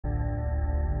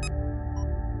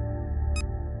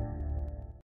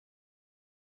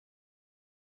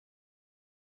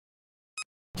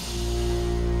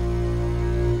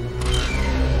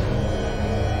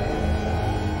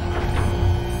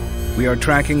We are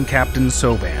tracking Captain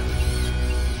Soban.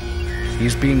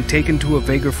 He's being taken to a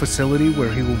Vega facility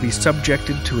where he will be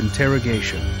subjected to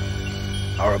interrogation.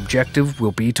 Our objective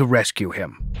will be to rescue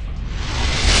him.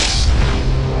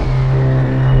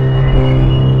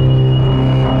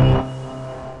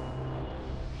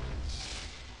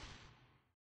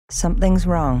 Something's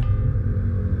wrong.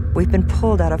 We've been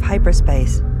pulled out of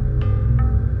hyperspace.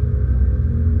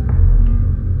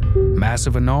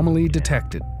 Massive anomaly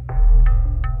detected.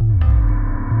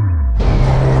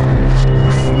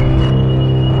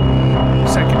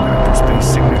 Second hyperspace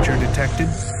signature detected.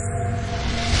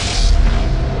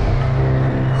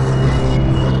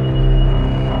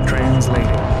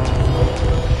 Translated.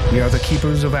 We are the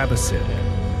keepers of Abbasid.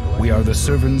 We are the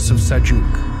servants of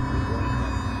Sajuuk.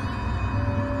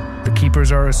 The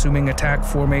keepers are assuming attack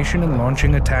formation and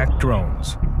launching attack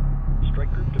drones.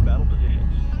 Strike group to battle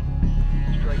positions.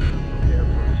 Strike group prepare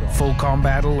for assault. Full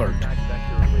combat alert.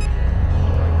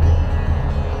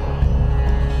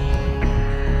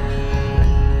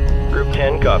 Group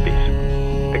 10 copies.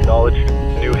 Acknowledged.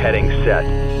 New heading set.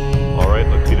 All right,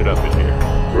 let's heat it up in here.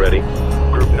 Ready.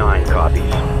 Group 9 copies.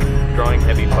 Drawing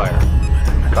heavy fire.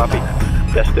 Copy.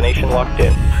 Destination locked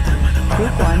in.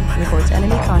 Group 1 reports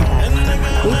enemy contact.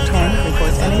 Group 10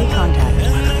 reports enemy contact.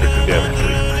 Taking damage,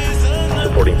 please.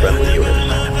 Supporting friendly units.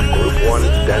 Group 1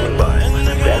 standing by.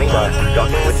 Standing by.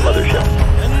 Docking with mothership.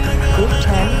 Group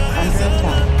 10 under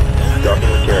attack.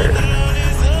 Docking with carrier.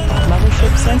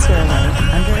 Mothership sensor array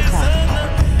under attack.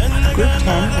 Group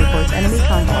 10 reports enemy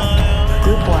contact.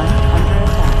 Group 1 under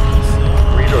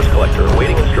attack. Resource collector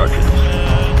awaiting instructions.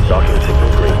 Docking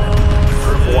signal green.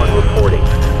 Group 1 reporting.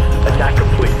 Attack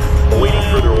complete. Awaiting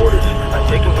further orders. I'm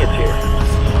taking hits here.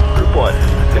 Group 1.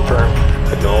 Confirmed.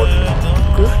 Acknowledged.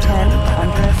 Group 10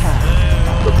 under attack.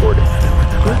 Reporting.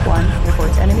 Group 1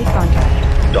 reports enemy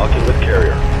contact. Docking with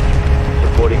carrier.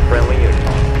 Supporting friendly units.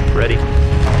 Ready.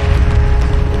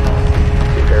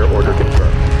 Repair order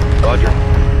confirmed. Roger.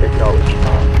 Acknowledged.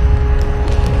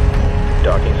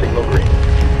 Docking signal green.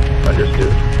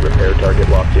 Understood. Repair target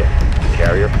locked in.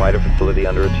 Carrier fighter facility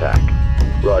under attack.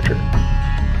 Roger.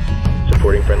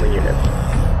 Supporting friendly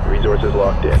units. Resources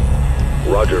locked in.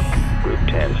 Roger. Group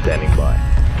 10 standing by.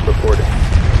 Reporting.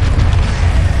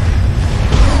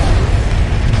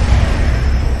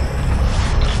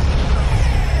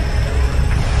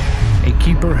 A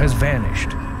keeper has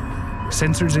vanished.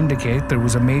 Sensors indicate there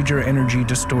was a major energy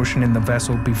distortion in the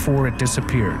vessel before it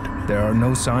disappeared. There are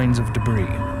no signs of debris.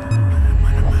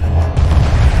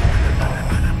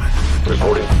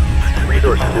 Reporting.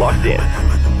 Resources locked in.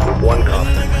 Group 1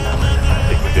 copy.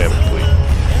 Taking damage, please.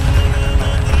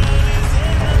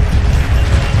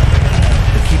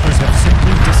 The keepers have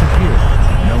simply disappeared.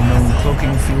 No known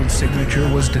cloaking field signature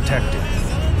was detected.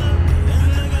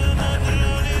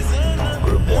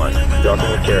 Group 1. Docking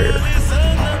with carrier.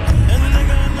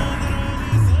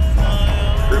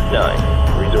 Group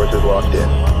 9. Resources locked in.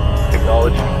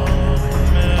 Acknowledged.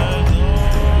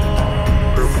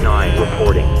 Group 9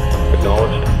 reporting.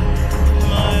 Acknowledged.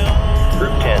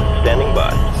 Group 10 standing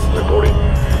by. Reporting.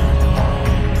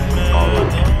 En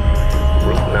route.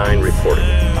 Group 9 reporting.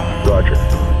 Roger.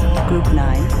 Group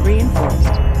 9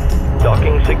 reinforced.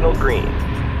 Docking signal green.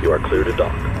 You are clear to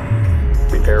dock.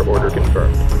 Repair order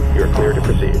confirmed. You are clear to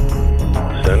proceed.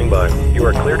 Standing by. You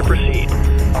are clear to proceed.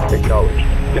 Acknowledged.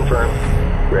 Confirmed.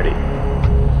 Ready.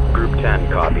 Group 10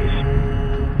 copies.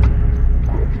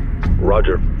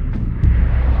 Roger.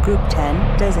 Group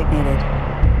 10 designated.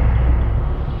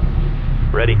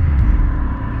 Ready.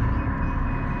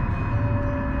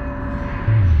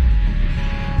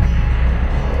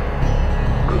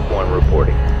 Group 1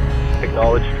 reporting.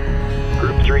 Acknowledged.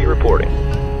 Group 3 reporting.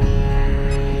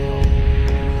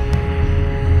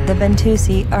 The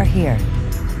Bentusi are here.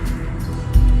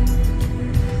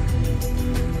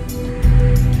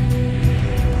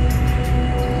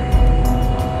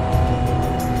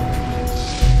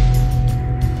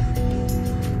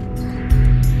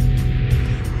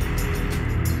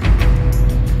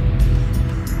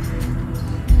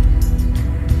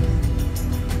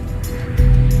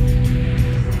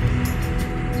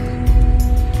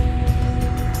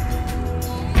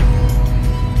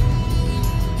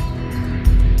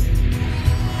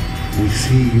 We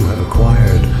see you have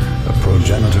acquired a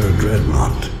progenitor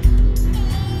dreadnought.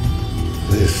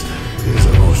 This is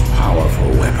a most powerful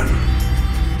weapon.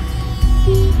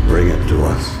 Bring it to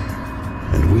us,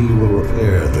 and we will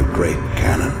repair the great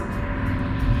cannon.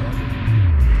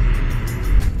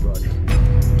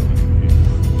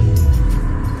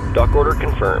 Dock order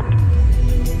confirmed.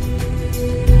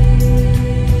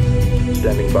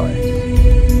 Standing by.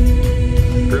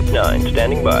 Group 9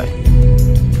 standing by.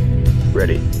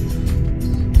 Ready.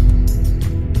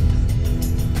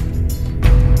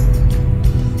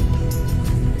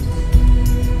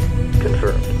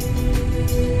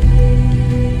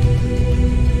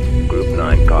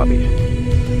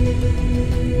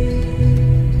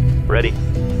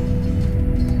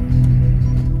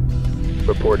 Ready.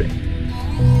 Reporting.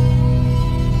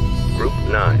 Group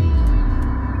 9.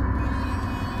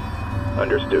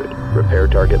 Understood. Repair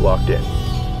target locked in.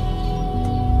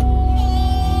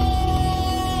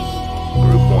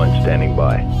 Group 1 standing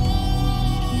by.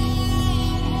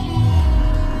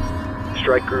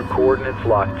 Strike group coordinates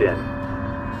locked in.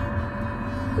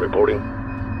 Reporting.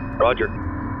 Roger.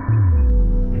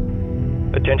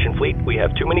 Attention fleet, we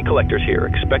have too many collectors here.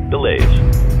 Expect delays.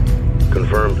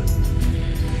 Confirmed.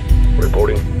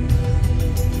 Reporting.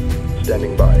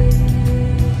 Standing by.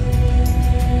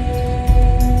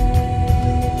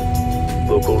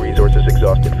 Local resources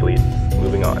exhausted, fleet.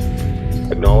 Moving on.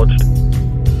 Acknowledged.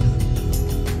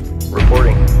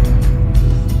 Reporting.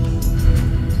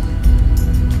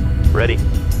 Ready.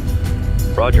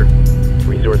 Roger.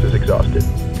 Resources exhausted.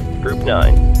 Group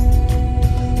 9.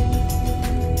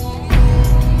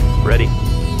 Ready.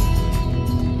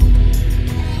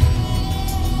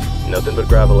 Nothing but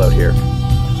gravel out here.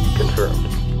 Confirmed.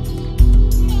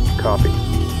 Copy.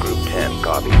 Group 10,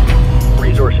 copy.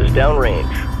 Resources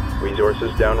downrange.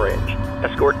 Resources downrange.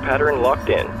 Escort pattern locked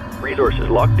in. Resources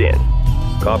locked in.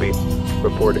 Copy.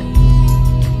 Reporting.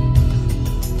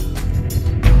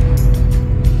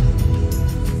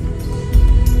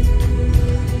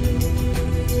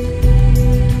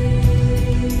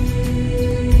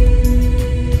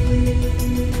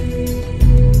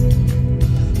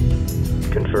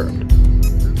 Confirmed.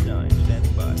 Group 9,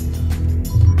 standing by.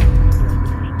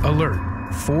 Alert.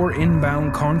 4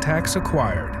 inbound contacts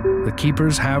acquired. The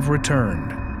Keepers have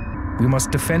returned. We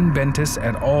must defend Ventus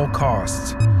at all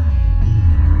costs.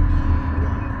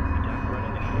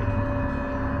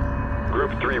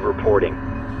 Group 3 reporting.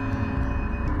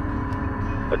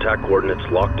 Attack coordinates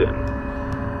locked in.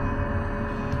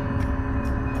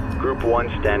 Group 1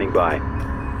 standing by.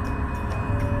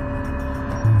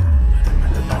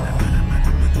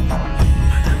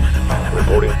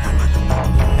 Reporting.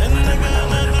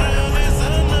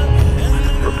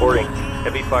 Reporting.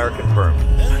 Heavy fire confirmed.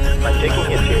 I'm taking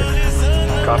hits here.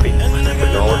 Copy.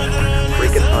 Acknowledged.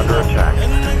 Frigate under attack.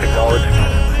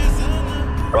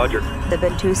 Acknowledged. Roger. The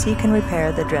Ventusi can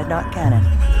repair the Dreadnought cannon.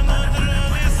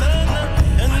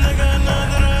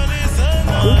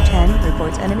 Group 10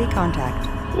 reports enemy contact.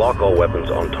 Lock all weapons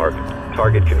on target.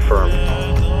 Target confirmed.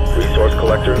 Resource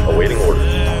collector awaiting orders.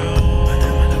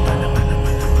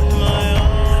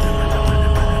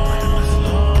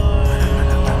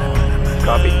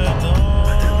 Copy.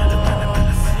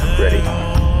 Ready.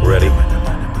 Ready.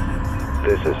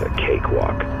 This is a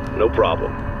cakewalk. No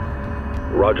problem.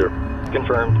 Roger.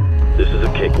 Confirmed. This is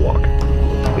a cakewalk.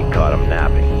 We caught him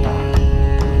napping.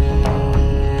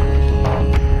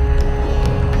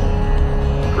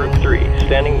 Group 3,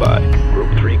 standing by.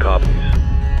 Group 3 copies.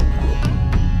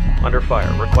 Under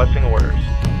fire, requesting orders.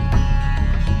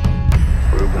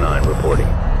 Group 9 reporting.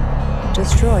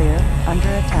 Destroyer under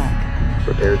attack.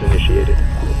 Repairs initiated.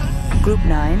 Group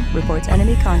 9 reports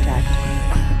enemy contact.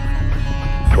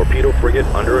 Torpedo frigate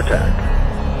under attack.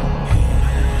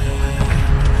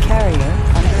 Carrier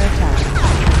under attack.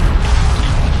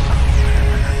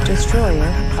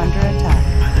 Destroyer under attack.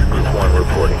 Group 1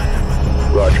 reporting.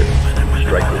 Roger.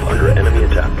 Strike group under enemy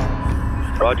attack.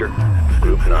 Roger.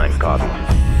 Group 9 copies.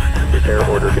 Repair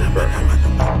order confirmed.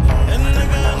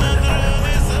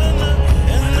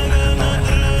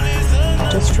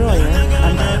 Destroyer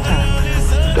under attack.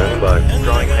 Standing by.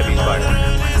 Drawing heavy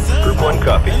fire. Group 1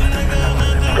 copies.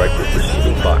 Strike group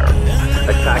receiving fire.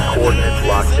 Attack coordinates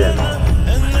locked in.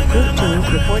 Group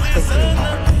 2 reports victory.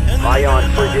 Ion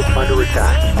frigate under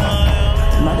attack.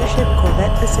 Mothership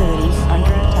Corvette facility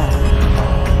under attack.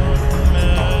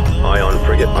 Ion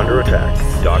frigate under attack.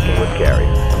 Docking with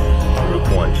carrier. Group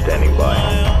 1 standing by.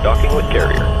 Docking with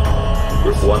carrier.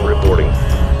 Group 1 reporting.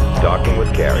 Docking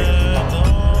with carrier.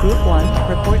 Group 1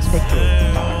 reports victory.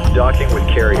 Docking with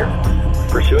carrier.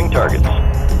 Pursuing targets.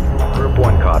 Group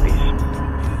 1 copies.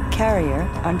 Carrier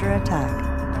under attack.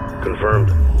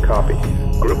 Confirmed. Copy.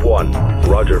 Group 1.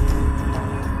 Roger.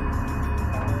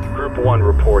 Group 1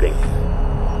 reporting.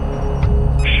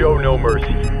 Show no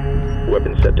mercy.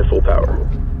 Weapon set to full power.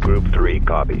 Group 3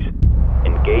 copies.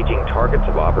 Engaging targets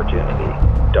of opportunity.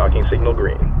 Docking signal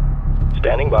green.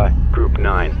 Standing by. Group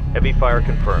 9. Heavy fire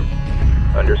confirmed.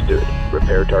 Understood.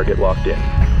 Repair target locked in.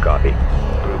 Copy.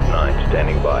 Group 9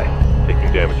 standing by.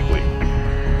 Taking damage, fleet.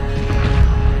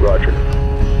 Roger.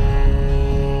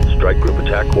 Strike group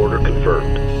attack order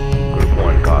confirmed. Group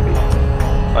 1 copies.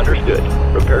 Understood.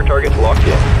 Repair targets locked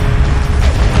in.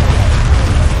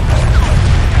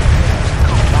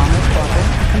 Bomber squadron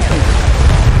complete.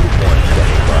 Group 1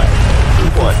 standing by.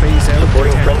 Group 1. Phase out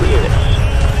Supporting attack. friendly units.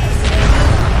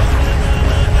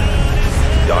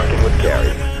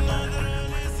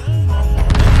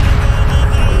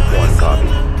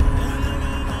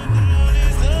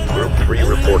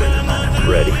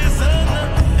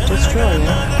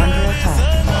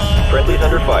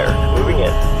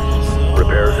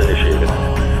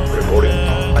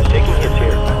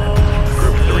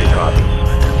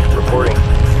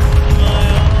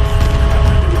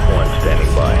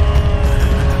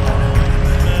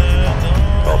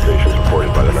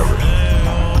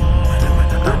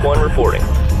 reporting.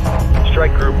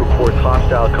 Strike Group reports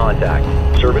hostile contact.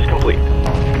 Service complete.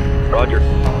 Roger.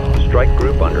 Strike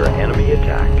Group under enemy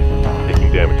attack.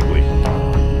 Taking damage, please.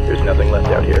 There's nothing left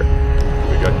out here.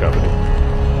 We got company.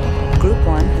 Group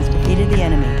 1 has defeated the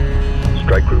enemy.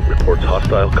 Strike Group reports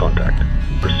hostile contact.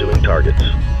 Pursuing targets.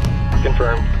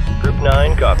 Confirmed. Group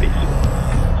 9 copies.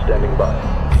 Standing by.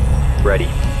 Ready.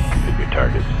 Hit your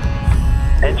targets.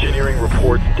 Engineering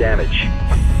reports damage.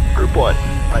 Group 1,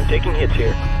 I'm taking hits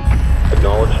here.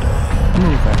 Acknowledged.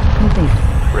 Maneuver complete.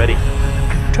 Ready.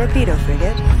 Torpedo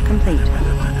frigate complete.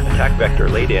 Attack vector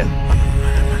laid in.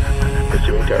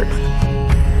 Pursuing targets.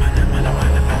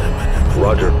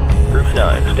 Roger. Group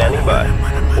 9 standing by.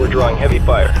 We're drawing heavy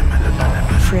fire.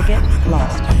 Frigate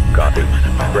lost. Copy.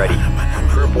 Ready.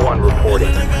 Group 1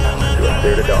 reporting. You are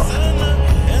clear to dock.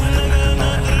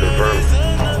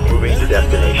 Confirmed. Moving to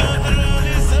destination.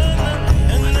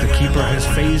 The Keeper has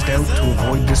phased out to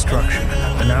avoid destruction.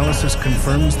 Analysis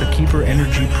confirms the Keeper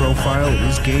energy profile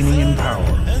is gaining in power.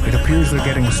 It appears they're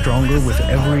getting stronger with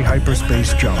every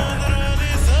hyperspace jump.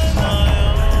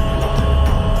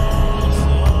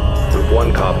 Group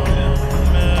 1 copies.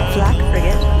 Flak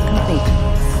frigate complete.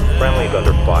 Friendlies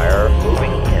under fire.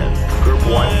 Moving in. Group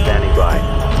 1 standing by.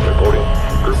 Reporting.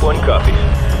 Group 1 copies.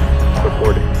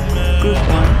 Reporting. Group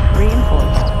 1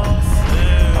 reinforced.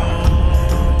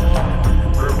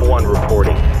 Group 1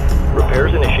 reporting.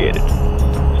 Repairs initiated.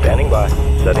 Standing by.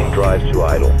 Setting drives to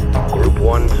idle. Group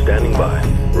 1 standing by.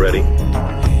 Ready.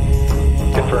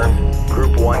 Confirmed.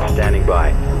 Group 1 standing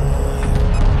by.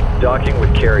 Docking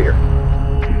with carrier.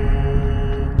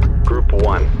 Group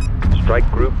 1. Strike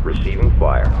Group receiving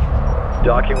fire.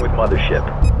 Docking with mothership.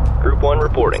 Group 1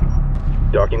 reporting.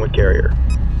 Docking with carrier.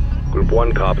 Group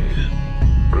 1 copies.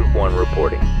 Group 1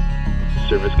 reporting.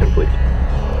 Service complete.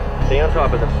 Stay on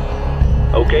top of them.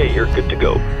 Okay, you're good to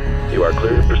go. You are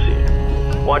clear to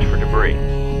proceed. Watch for debris.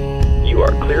 You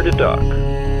are clear to dock.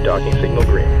 Docking signal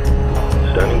green.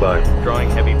 Standing by. Drawing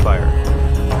heavy fire.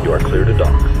 You are clear to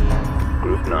dock.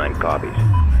 Group 9 copies.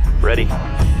 Ready.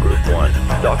 Group 1.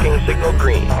 Docking signal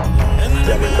green.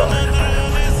 Standing by.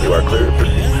 You are clear to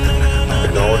proceed.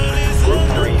 Acknowledged. Group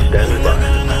 3 standing by.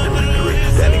 Group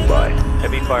 3 standing by.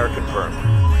 Heavy fire confirmed.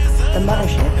 The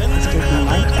mothership is taking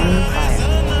light enemy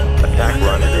fire. Attack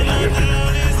run initiated.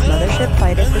 Mothership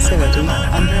fighter facility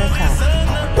under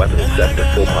attack. Weapons set to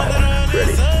full power.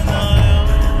 Ready.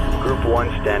 Group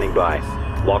 1 standing by.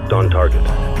 Locked on target.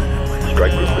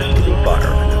 Strike Group receiving fire.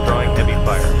 Drawing heavy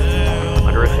fire.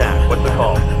 Under attack. What's the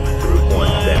call? Group 1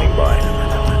 standing by.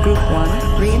 Group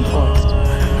 1 reinforced.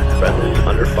 Friendlies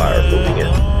under fire moving in.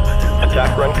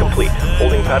 Attack run complete.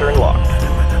 Holding pattern locked.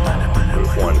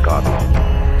 Group 1 copies.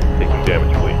 Taking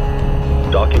damage,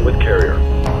 please. Docking with carrier.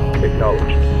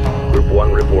 Acknowledged. Group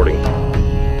 1 reporting.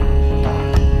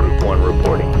 Group 1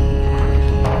 reporting.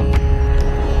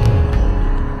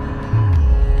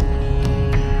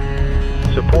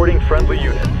 Supporting friendly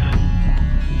units.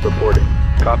 Reporting.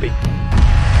 Copy.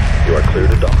 You are clear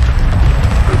to dock.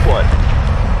 Group 1.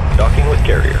 Docking with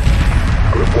carrier.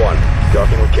 Group 1.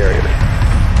 Docking with carrier.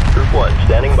 Group 1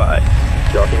 standing by.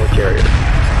 Docking with carrier.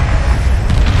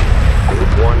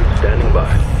 Group 1 standing by.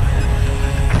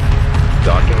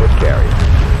 Docking with carrier.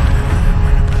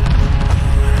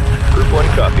 Group 1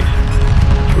 copies.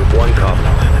 Group 1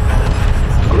 copies.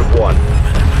 Group 1.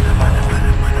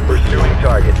 Pursuing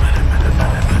targets.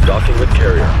 Docking with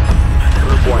carrier.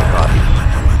 Group 1 copies.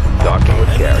 Docking with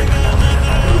carrier.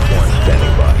 Group 1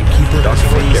 standing by. Keeper has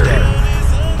Docking with phased carrier.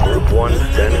 out. Group 1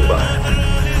 standing by.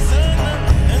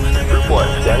 Group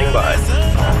 1 standing by.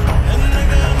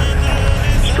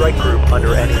 Strike Group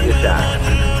under enemy attack.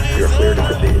 You are clear to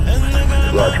proceed.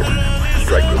 Roger.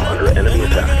 Strike Group under enemy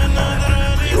attack.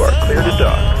 You are clear to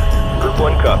dock. Group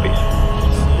 1 copies.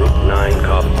 Group 9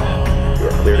 copies. You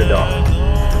are clear to dock.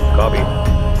 Copy.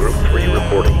 Group 3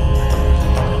 reporting.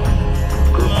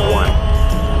 Group 1.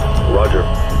 Roger.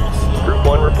 Group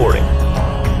 1 reporting.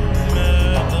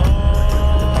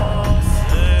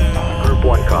 Group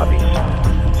 1 copies.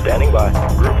 Standing by.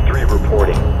 Group 3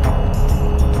 reporting.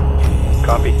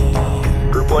 Copy.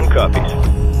 Group 1 copies.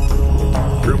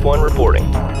 Group 1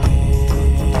 reporting.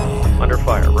 Under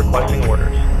fire. Requesting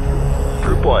orders.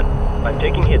 Group 1. I'm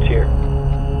taking hits here.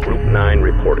 Group 9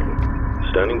 reporting.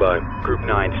 Standing by. Group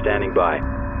 9 standing by.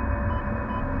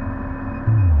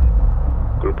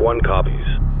 Group 1 copies.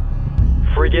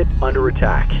 Frigate under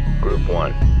attack. Group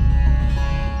 1.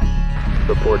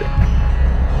 Reporting.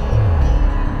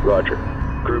 Roger.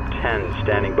 Group 10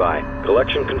 standing by.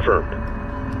 Collection confirmed.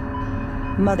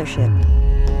 Mothership.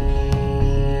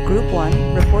 Group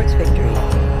 1 reports victory.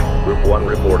 Group 1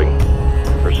 reporting.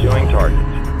 Pursuing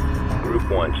targets. Group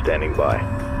 1 standing by.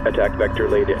 Attack vector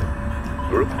laid in.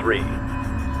 Group 3.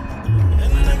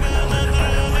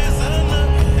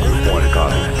 Group 1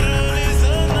 copy.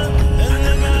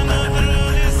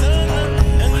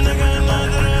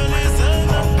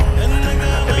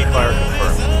 Heavy fire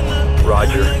confirmed.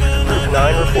 Roger. Group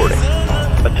 9 reporting.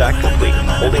 Attack complete.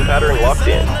 Holding pattern locked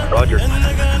in. Roger.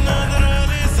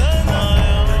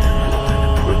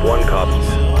 Group 1 copies.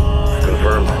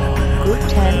 Confirmed. Group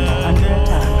 10 under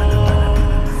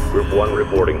attack. Group 1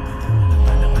 reporting.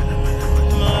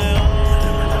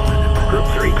 Group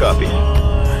 3 copies.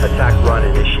 Attack run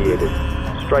initiated.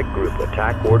 Strike group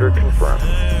attack order confirmed.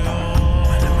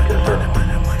 Confirmed.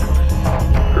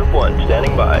 Group 1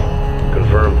 standing by.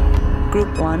 Confirmed.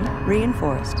 Group 1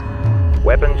 reinforced.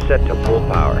 Weapons set to full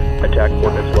power. Attack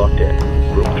coordinates locked in.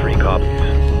 Group 3 copies.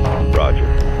 Roger.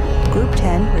 Group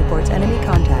 10 reports enemy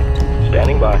contact.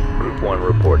 Standing by. Group 1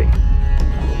 reporting.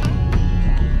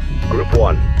 Group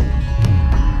 1.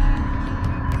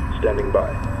 Standing by.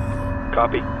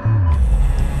 Copy.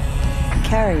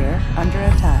 Carrier under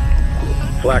attack.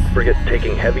 Flak frigate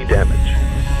taking heavy damage.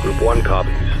 Group 1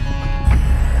 copies.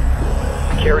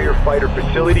 Carrier fighter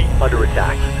facility under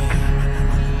attack.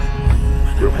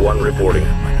 Group 1 reporting.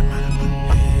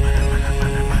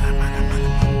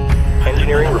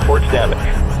 Engineering reports damage.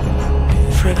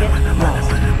 Frigate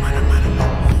lost.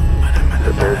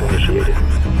 Repairs initiated.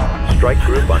 Strike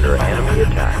group under enemy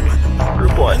attack.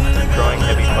 Group 1 drawing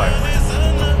heavy fire.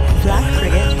 Flak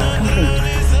frigate complete.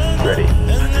 Ready.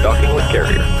 Docking with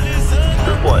carrier.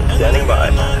 Group 1 standing by.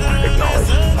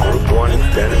 Acknowledged. Group 1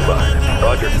 standing by.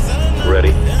 Roger.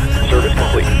 Ready. Service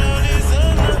complete.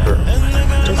 Confirmed.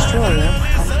 Destroyer.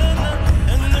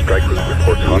 Strike group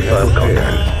reports We hostile have repaired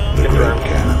contact. the great Confirmed.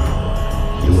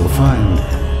 cannon. You will find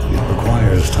it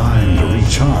requires time to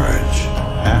recharge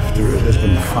after it has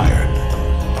been fired.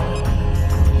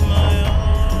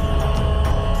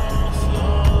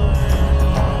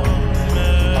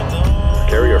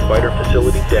 Carrier fighter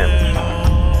facility damaged.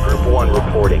 Group 1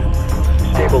 reporting.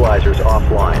 Stabilizers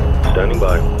offline. Standing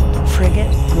by.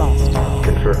 Frigate lost.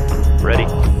 Confirmed. Ready.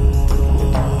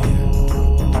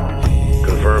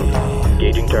 Confirmed.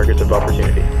 Engaging targets of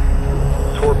opportunity.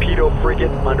 Torpedo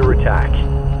frigate under attack.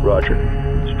 Roger.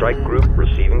 Strike group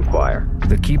receiving fire.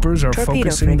 The Keepers are Torpedo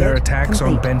focusing their frigate attacks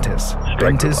on complete. Bentis.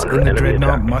 Strike Bentis under and the enemy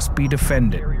Dreadnought attack. must be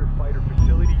defended. Carrier fighter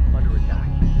facility under attack.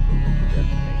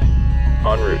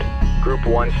 En route. Group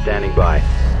 1 standing by.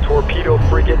 Torpedo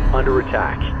frigate under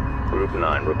attack. Group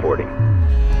 9 reporting.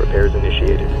 Repairs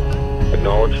initiated.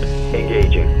 Acknowledged.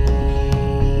 Engaging.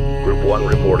 Group 1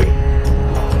 reporting.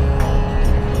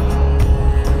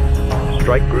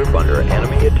 Strike group under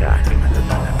enemy attack.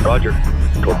 Roger.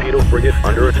 Torpedo frigate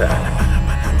under attack.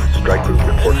 Strike group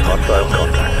reports hostile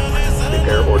contact.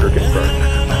 Repair order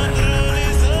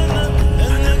confirmed.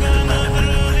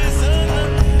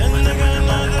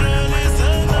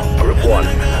 Group 1.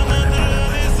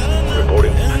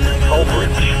 Reporting. Hull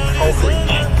breach. Hull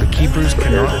breach. The Keepers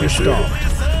cannot be stopped.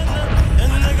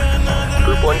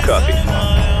 Group 1 copies.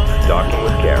 Docking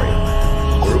with carrier.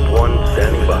 Group 1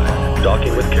 standing by.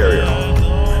 Docking with carrier.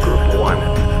 Group 1.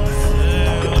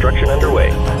 Construction underway.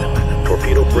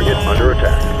 Torpedo frigate under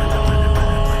attack.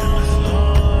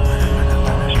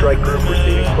 Strike group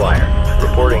receiving fire.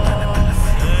 Reporting.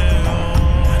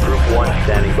 Group 1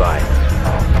 standing by.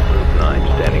 Group 9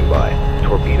 standing by.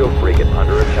 Torpedo frigate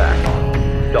under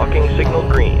attack. Docking signal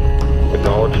green.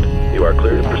 Acknowledged. You are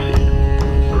clear to proceed.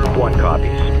 Group 1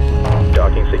 copies.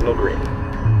 Docking signal green.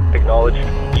 Acknowledged.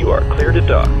 You are clear to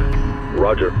dock.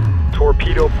 Roger.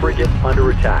 Torpedo frigate under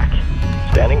attack.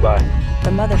 Standing by. The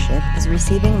mothership is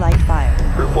receiving light fire.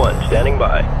 Group 1 standing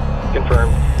by.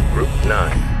 Confirmed. Group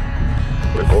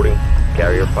 9. Reporting.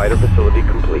 Carrier fighter facility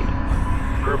complete.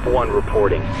 Group 1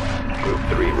 reporting. Group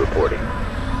 3 reporting.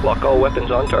 Lock all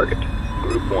weapons on target.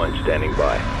 Group 1 standing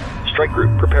by. Strike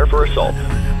group prepare for assault.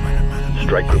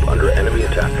 Strike group under enemy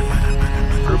attack.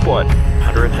 Group 1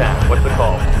 under attack. What's the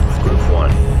call? Group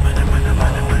 1.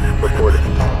 Reporting.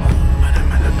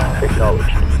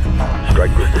 Acknowledged.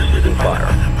 Strike group receiving fire.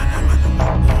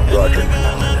 Roger.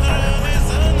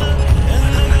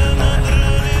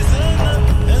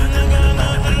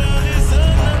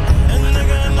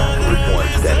 Group 1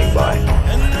 standing by.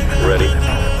 Ready.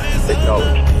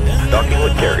 Acknowledged. Docking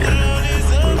with carrier.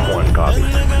 Group 1 copies.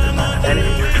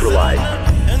 Enemy neutralized.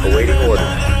 Awaiting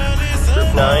orders.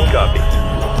 Group 9 copies.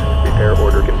 Repair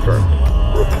order confirmed.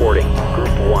 Reporting.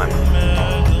 Group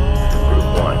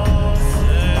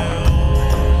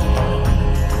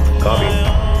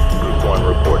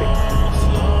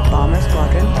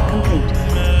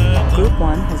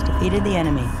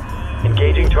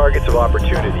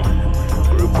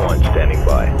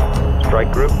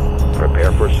Strike group,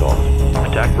 prepare for assault.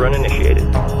 Attack run initiated.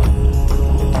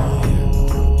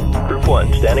 Group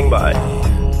 1, standing by.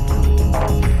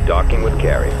 Docking with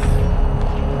carrier.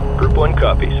 Group 1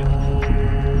 copies.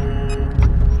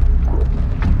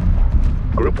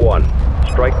 Group 1,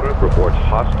 strike group reports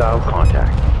hostile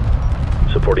contact.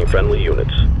 Supporting friendly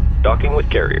units. Docking with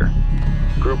carrier.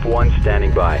 Group 1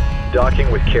 standing by. Docking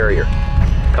with carrier.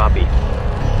 Copy.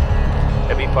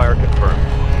 Heavy fire confirmed.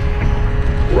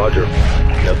 Roger.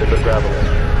 Nothing but gravel.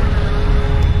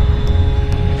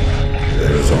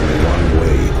 There is only one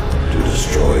way to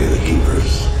destroy the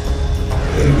Keepers.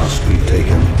 They must be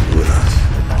taken with us.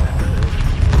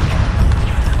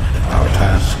 Our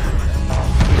task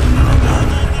is now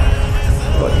done,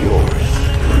 but yours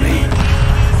remains.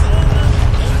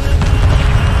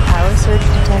 Power surge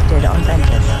detected on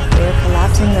Ventus. They are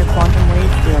collapsing their quantum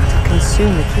wave field to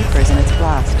consume the Keepers in its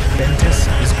blast. Ventus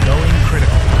is going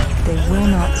critical. They will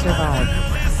not survive.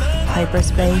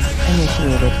 Hyperspace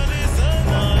initiated.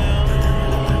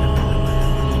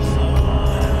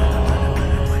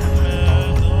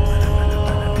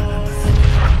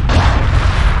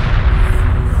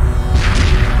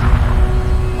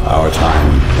 Our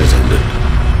time has ended.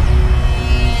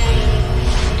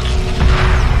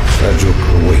 Sajuuk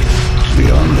awaits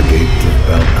beyond the gate of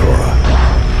Valkora.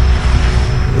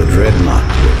 The dreadnought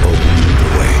will open the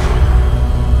way.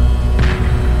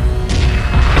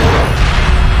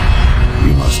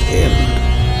 We must end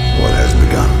what has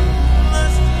begun.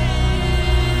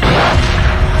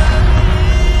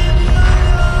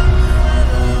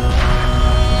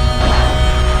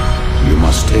 You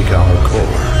must take our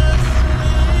core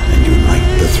and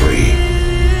unite the three.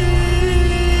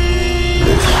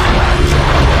 This is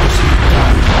our legacy.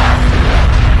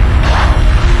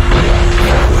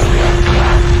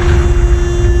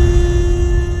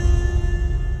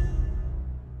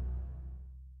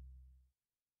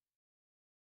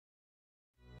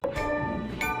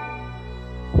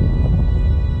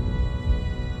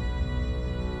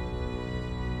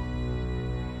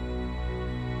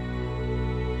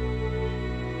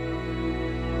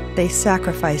 They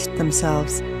sacrificed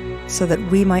themselves so that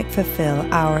we might fulfill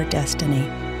our destiny.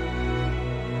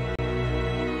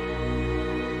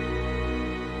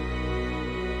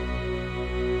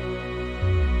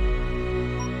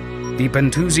 The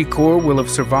Bentusi core will have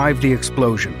survived the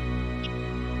explosion.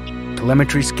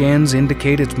 Telemetry scans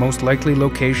indicate its most likely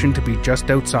location to be just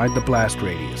outside the blast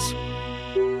radius.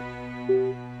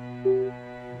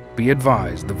 Be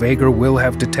advised, the Vagar will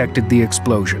have detected the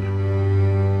explosion.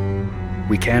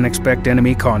 We can expect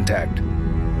enemy contact.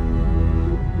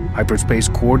 Hyperspace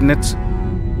coordinates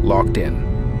locked in.